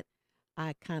 that's what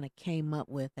I kind of came up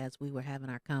with as we were having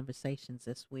our conversations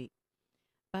this week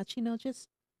about, you know, just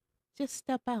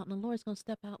step out and the Lord's going to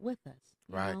step out with us,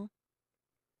 you Right. know?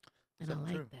 And So I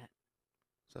like true. that.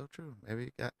 So true. Maybe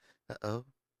you got.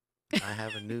 I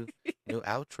have a new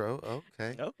outro.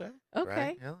 Okay. Okay. Okay.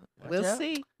 Right. Yeah. We'll out.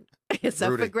 see. It's up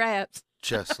for Rudy. grabs.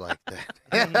 Just like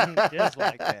that. Just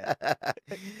like that.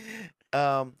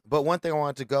 But one thing I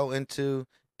wanted to go into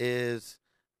is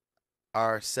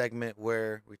our segment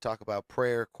where we talk about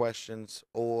prayer questions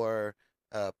or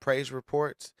praise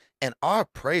reports. And our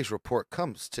praise report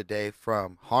comes today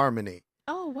from Harmony.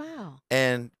 Oh, wow.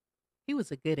 And He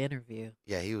was a good interview.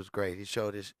 yeah, he was great. He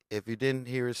showed his. If you didn't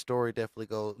hear his story, definitely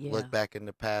go Yeah. look back in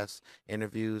the past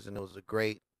interviews, and it was a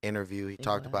great interview. He It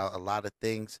talked about a was. lot of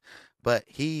things, but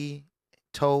he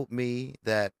told me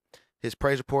that his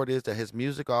praise report is that his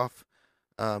music off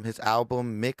his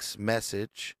album Mixed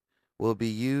Message will be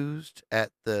used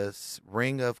at the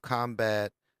Ring of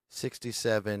Combat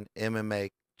 67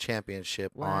 MMA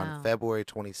Championship on Wow. February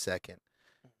 22nd.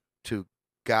 To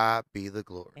God be the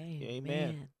glory.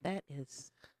 Amen.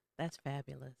 That's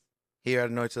fabulous. Here at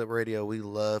Anointed Radio, we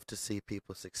love to see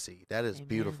people succeed. That is Amen.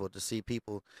 beautiful to see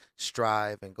people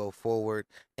strive and go forward.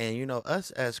 And you know,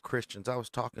 us as Christians, I was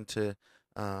talking to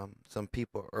some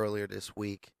people earlier this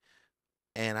week,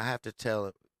 and I have to tell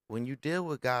it, when you deal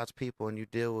with God's people and you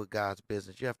deal with God's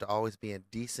business, you have to always be in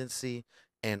decency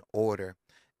and order.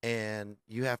 And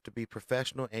you have to be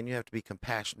professional and you have to be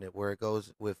compassionate, where it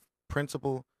goes with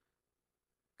principle,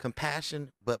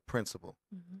 compassion, but principle,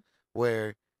 Hmm.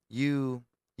 where you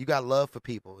got love for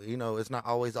people. You know, it's not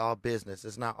always all business.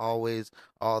 It's not always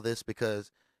all this,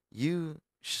 because you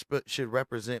should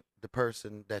represent the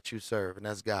person that you serve, and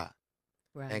that's God.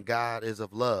 Right. And God is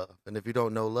of love. And if you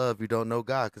don't know love, you don't know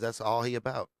God, because that's all he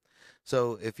about.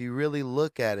 So if you really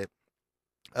look at it,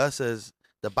 us as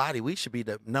the body, we should be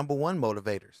the number one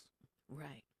motivators,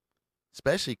 Right.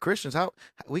 especially Christians. How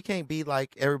we can't be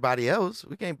like everybody else.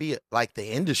 We can't be like the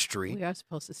industry. We are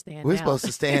supposed to stand We're out. supposed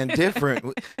to stand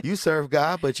different. You serve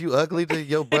God, but you ugly to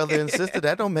your brother and sister.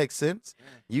 That don't make sense.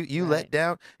 You let Right.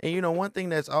 down. And you know, one thing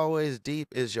that's always deep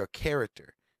is your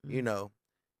character. You Mhm. know,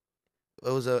 it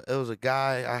was a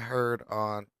guy I heard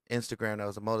on Instagram that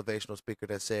was a motivational speaker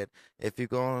that said, if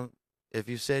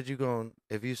you said you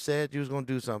was gonna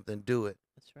do something, do it.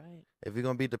 That's right. If you're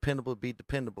gonna be dependable, be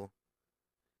dependable.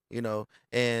 You know,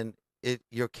 and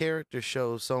your character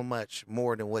shows so much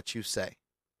more than what you say,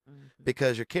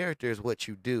 because your character is what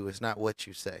you do, it's not what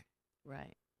you say.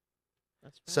 Right.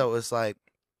 That's right. So it's like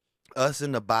us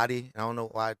in the body. I don't know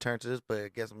why I turned to this, but I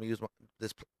guess I'm gonna use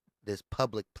this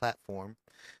public platform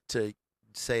to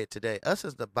say it today. Us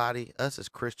as the body, us as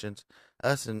Christians,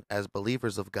 as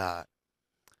believers of God.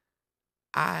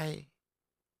 I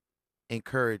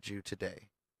encourage you today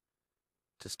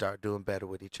to start doing better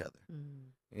with each other.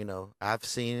 You know, I've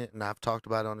seen it and I've talked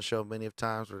about it on the show many of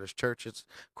times where there's churches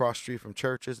cross street from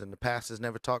churches and the pastors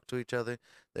never talk to each other.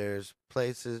 There's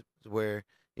places where,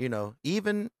 you know,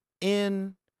 even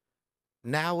in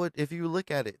now, if you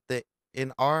look at it, that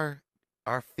in our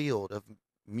field of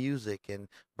music and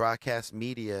broadcast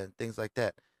media and things like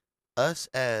that, us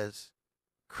as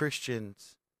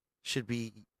Christians should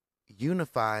be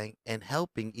unifying and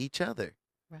helping each other.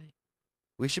 Right.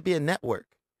 We should be a network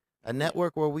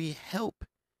where we help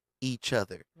each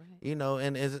other. Right. You know,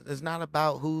 and it's not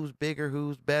about who's bigger,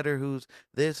 who's better, who's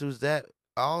this, who's that.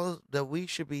 All that we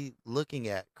should be looking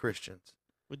at, Christians.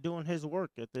 We're doing His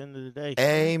work at the end of the day.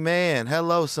 Amen.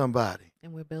 Hello, somebody.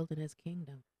 And we're building His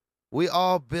kingdom. We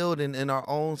all building in our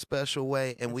own special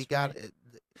way, and we got That's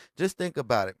just think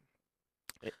about it.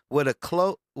 With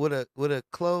a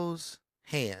closed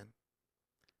hand,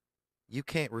 you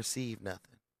can't receive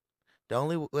nothing. The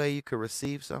only way you could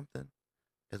receive something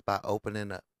is by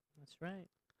opening up. That's right.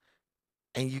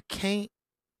 And you can't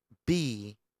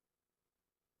be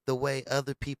the way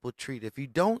other people treat. If you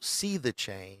don't see the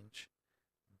change,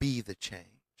 be the change.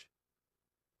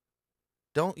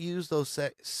 Don't use those,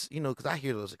 because I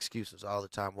hear those excuses all the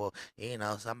time. Well,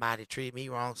 somebody treated me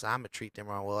wrong, so I'm going to treat them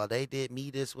wrong. Well, they did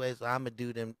me this way, so I'm going to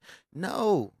do them.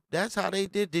 No, that's how they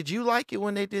did. Did you like it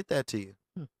when they did that to you?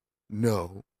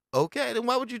 No. Okay, then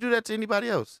why would you do that to anybody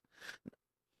else?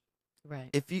 Right.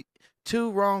 If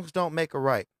two wrongs don't make a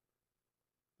right.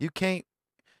 You can't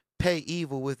pay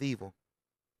evil with evil.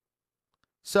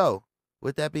 So,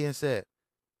 with that being said,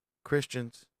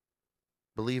 Christians,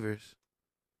 believers,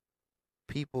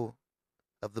 people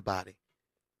of the body,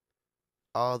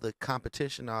 all the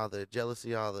competition, all the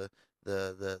jealousy, all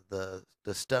the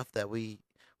stuff that we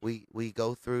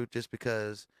go through just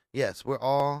because, yes, we're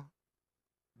all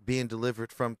being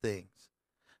delivered from things.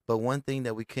 But one thing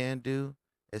that we can do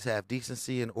is have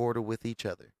decency and order with each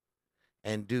other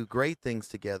and do great things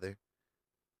together.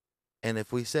 And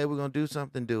if we say we're going to do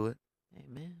something, do it.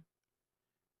 Amen.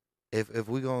 If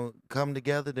we're going to come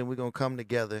together, then we're going to come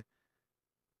together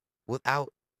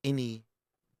without any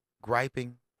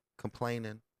griping,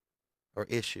 complaining, or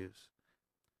issues.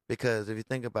 Because if you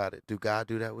think about it, do God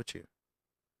do that with you?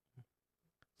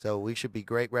 So we should be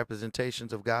great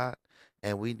representations of God,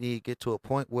 and we need to get to a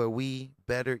point where we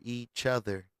better each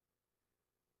other.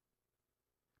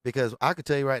 Because I could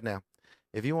tell you right now,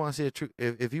 if you want to see the truth,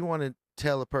 if you want to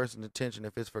tell a person's attention,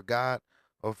 if it's for God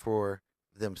or for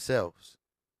themselves,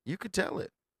 you could tell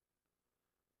it.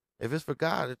 If it's for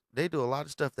God, they do a lot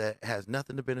of stuff that has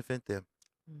nothing to benefit them.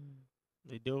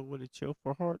 They do it with a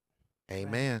cheerful heart.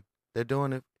 Amen. Right. They're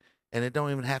doing it, and it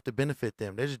don't even have to benefit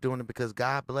them. They're just doing it because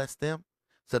God blessed them,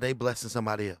 so they blessing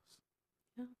somebody else.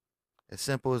 Yeah. As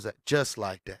simple as that, just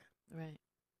like that. Right.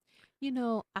 You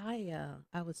know,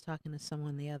 I was talking to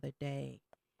someone the other day,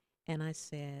 and I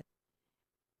said,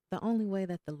 the only way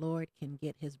that the Lord can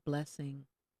get His blessing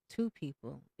to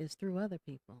people is through other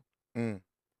people. And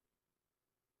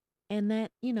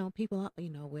that, people,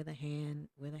 we're the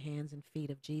hands and feet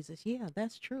of Jesus. Yeah,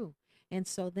 that's true. And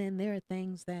so then there are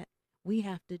things that we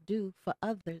have to do for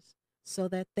others so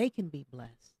that they can be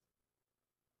blessed.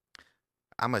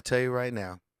 I'm going to tell you right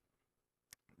now,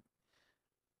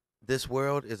 this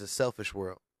world is a selfish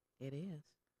world. It is.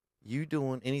 You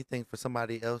doing anything for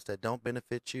somebody else that don't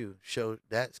benefit you, show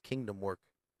that's kingdom work.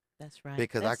 That's right.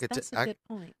 Because that's a good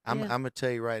point. I'm going to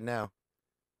tell you right now,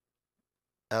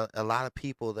 a lot of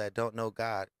people that don't know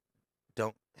God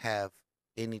don't have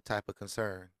any type of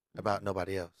concern about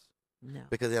nobody else. No.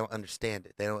 Because they don't understand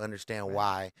it. They don't understand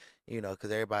why, because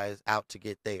everybody's out to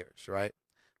get theirs, right?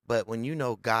 But when you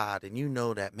know God and you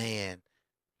know that, man,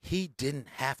 He didn't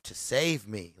have to save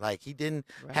me. Like, He didn't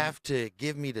have to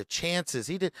give me the chances.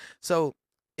 He did. So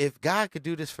if God could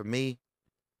do this for me,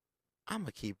 I'm going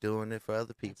to keep doing it for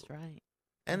other people. That's right.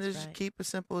 And just keep it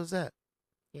simple as that.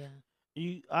 Yeah.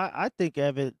 I think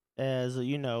of it as,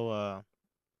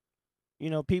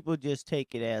 people just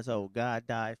take it as, oh, God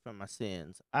died for my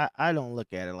sins. I don't look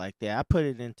at it like that. I put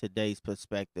it in today's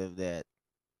perspective that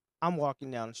I'm walking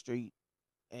down the street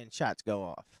and shots go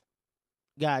off.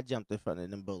 God jumped in front of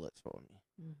them bullets for me.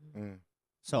 Mm-hmm.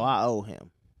 So I owe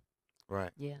him.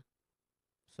 Right. Yeah.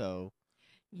 So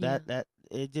Yeah. that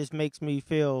it just makes me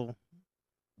feel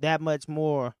that much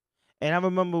more. And I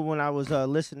remember when I was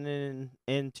listening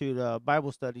into the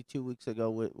Bible study 2 weeks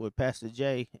ago with Pastor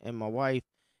Jay and my wife,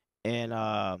 and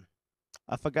I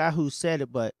forgot who said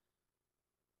it, but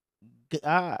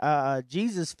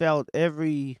Jesus felt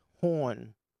every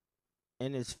horn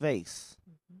in his face.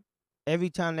 Mhm. Every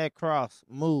time that cross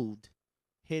moved,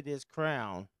 hit his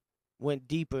crown, went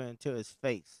deeper into his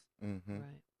face. Mm-hmm.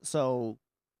 Right. So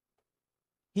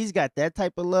he's got that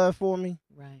type of love for me.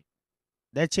 Right.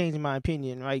 That changed my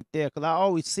opinion right there, because I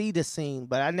always see the scene,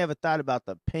 but I never thought about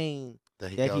the pain That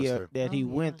he that goes through. that he Oh,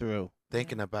 went yeah. through.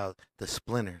 Thinking about the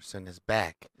splinters in his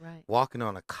back, Right. walking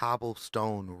on a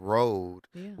cobblestone road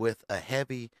Yeah. with a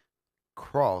heavy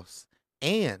cross,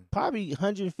 and Probably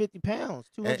 150 pounds,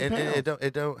 200 and pounds.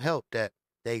 it don't help that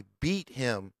they beat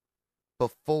him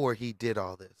before he did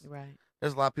all this. Right.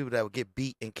 There's a lot of people that would get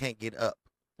beat and can't get up.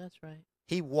 That's right.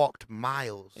 He walked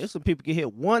miles. There's some people get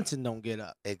hit once and don't get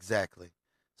up. Exactly.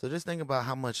 So just think about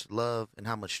how much love and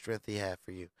how much strength he had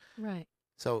for you. Right.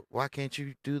 So why can't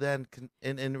you do that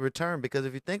in return? Because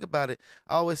if you think about it,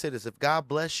 I always say this: if God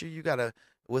bless you, you gotta,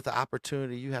 with the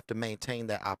opportunity, you have to maintain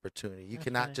that opportunity. You That's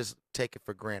cannot right. just take it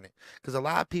for granted. Because a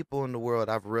lot of people in the world,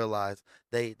 I've realized,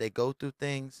 they go through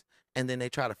things and then they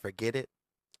try to forget it.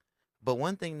 But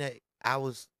one thing that I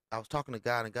was talking to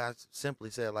God, and God simply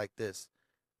said like this: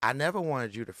 I never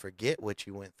wanted you to forget what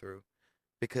you went through,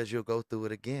 because you'll go through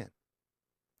it again.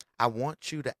 I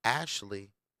want you to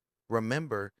actually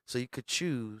remember, so you could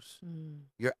choose Mm.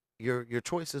 your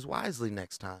choices wisely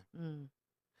next time. Mm.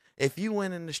 If you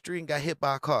went in the street and got hit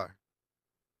by a car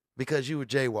because you were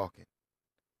jaywalking,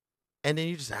 and then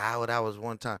you just well, that was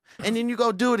one time, and then you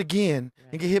go do it again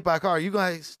and get hit by a car, you're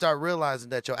going to start realizing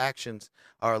that your actions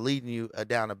are leading you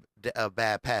down a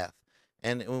bad path.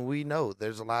 And when we know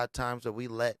there's a lot of times that we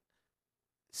let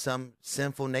some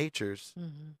sinful natures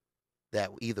Mm-hmm. that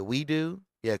either we do,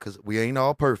 because we ain't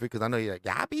all perfect, because I know you're like,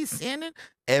 y'all be sinning.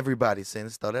 Everybody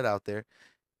sins, throw that out there.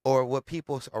 Or what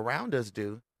people around us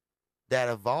do that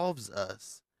evolves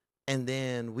us. And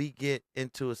then we get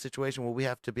into a situation where we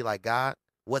have to be like, God,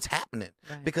 what's happening?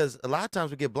 Right. Because a lot of times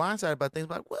we get blindsided by things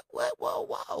like, what,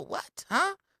 whoa, what?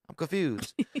 Huh? I'm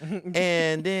confused.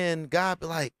 And then God be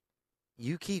like,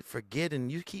 you keep forgetting,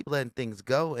 you keep letting things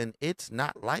go, and it's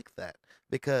not like that.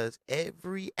 Because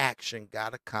every action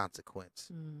got a consequence.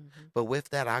 Mm-hmm. But with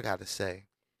that, I got to say,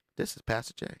 this is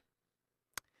Pastor J.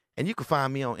 And you can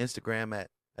find me on Instagram at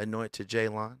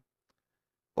AnointedJaylon.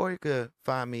 Or you could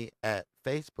find me at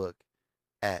Facebook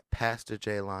at Pastor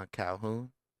Jaylon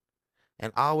Calhoun.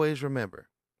 And always remember,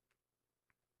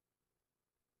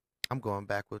 I'm going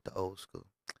back with the old school.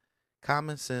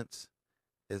 Common sense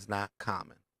is not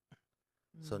common.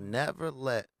 So Mm-hmm. never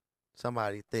let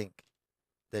somebody think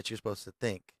that you're supposed to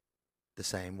think the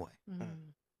same way. Mm.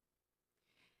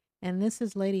 And this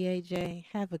is Lady AJ.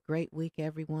 Have a great week,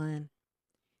 everyone.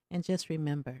 And just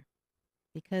remember,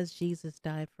 because Jesus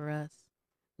died for us,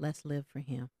 let's live for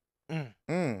him. That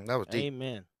was deep.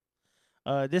 Amen.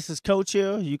 This is Coach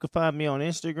Hill. You can find me on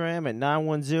Instagram at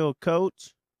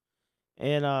 910coach.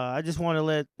 And I just want to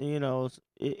let you know,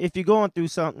 if you're going through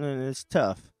something and it's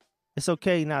tough, it's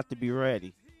okay not to be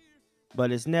ready.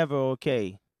 But it's never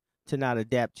okay to not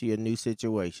adapt to your new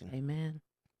situation. Amen.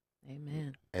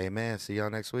 Amen. Amen. See y'all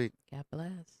next week. God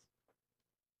bless.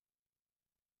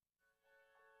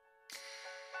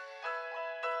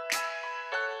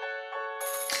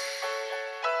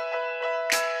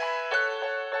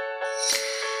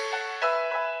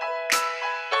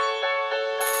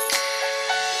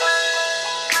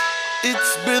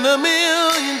 It's been a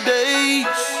million days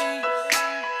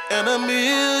and a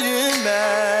million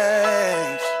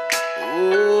nights.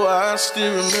 Oh, I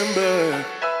still remember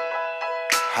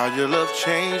how your love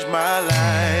changed my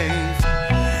life.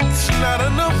 It's not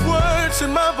enough words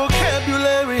in my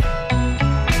vocabulary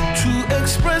to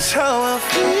express how I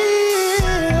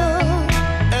feel.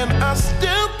 And I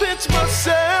still pinch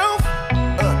myself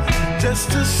just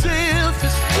to see if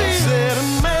it's real. Said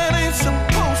a man ain't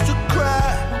supposed to cry,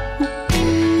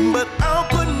 but I'll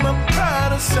put my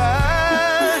pride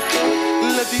aside.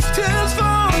 Let these tears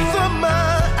fall from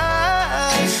my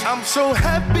eyes. I'm so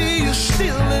happy you're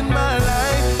still in my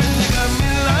life.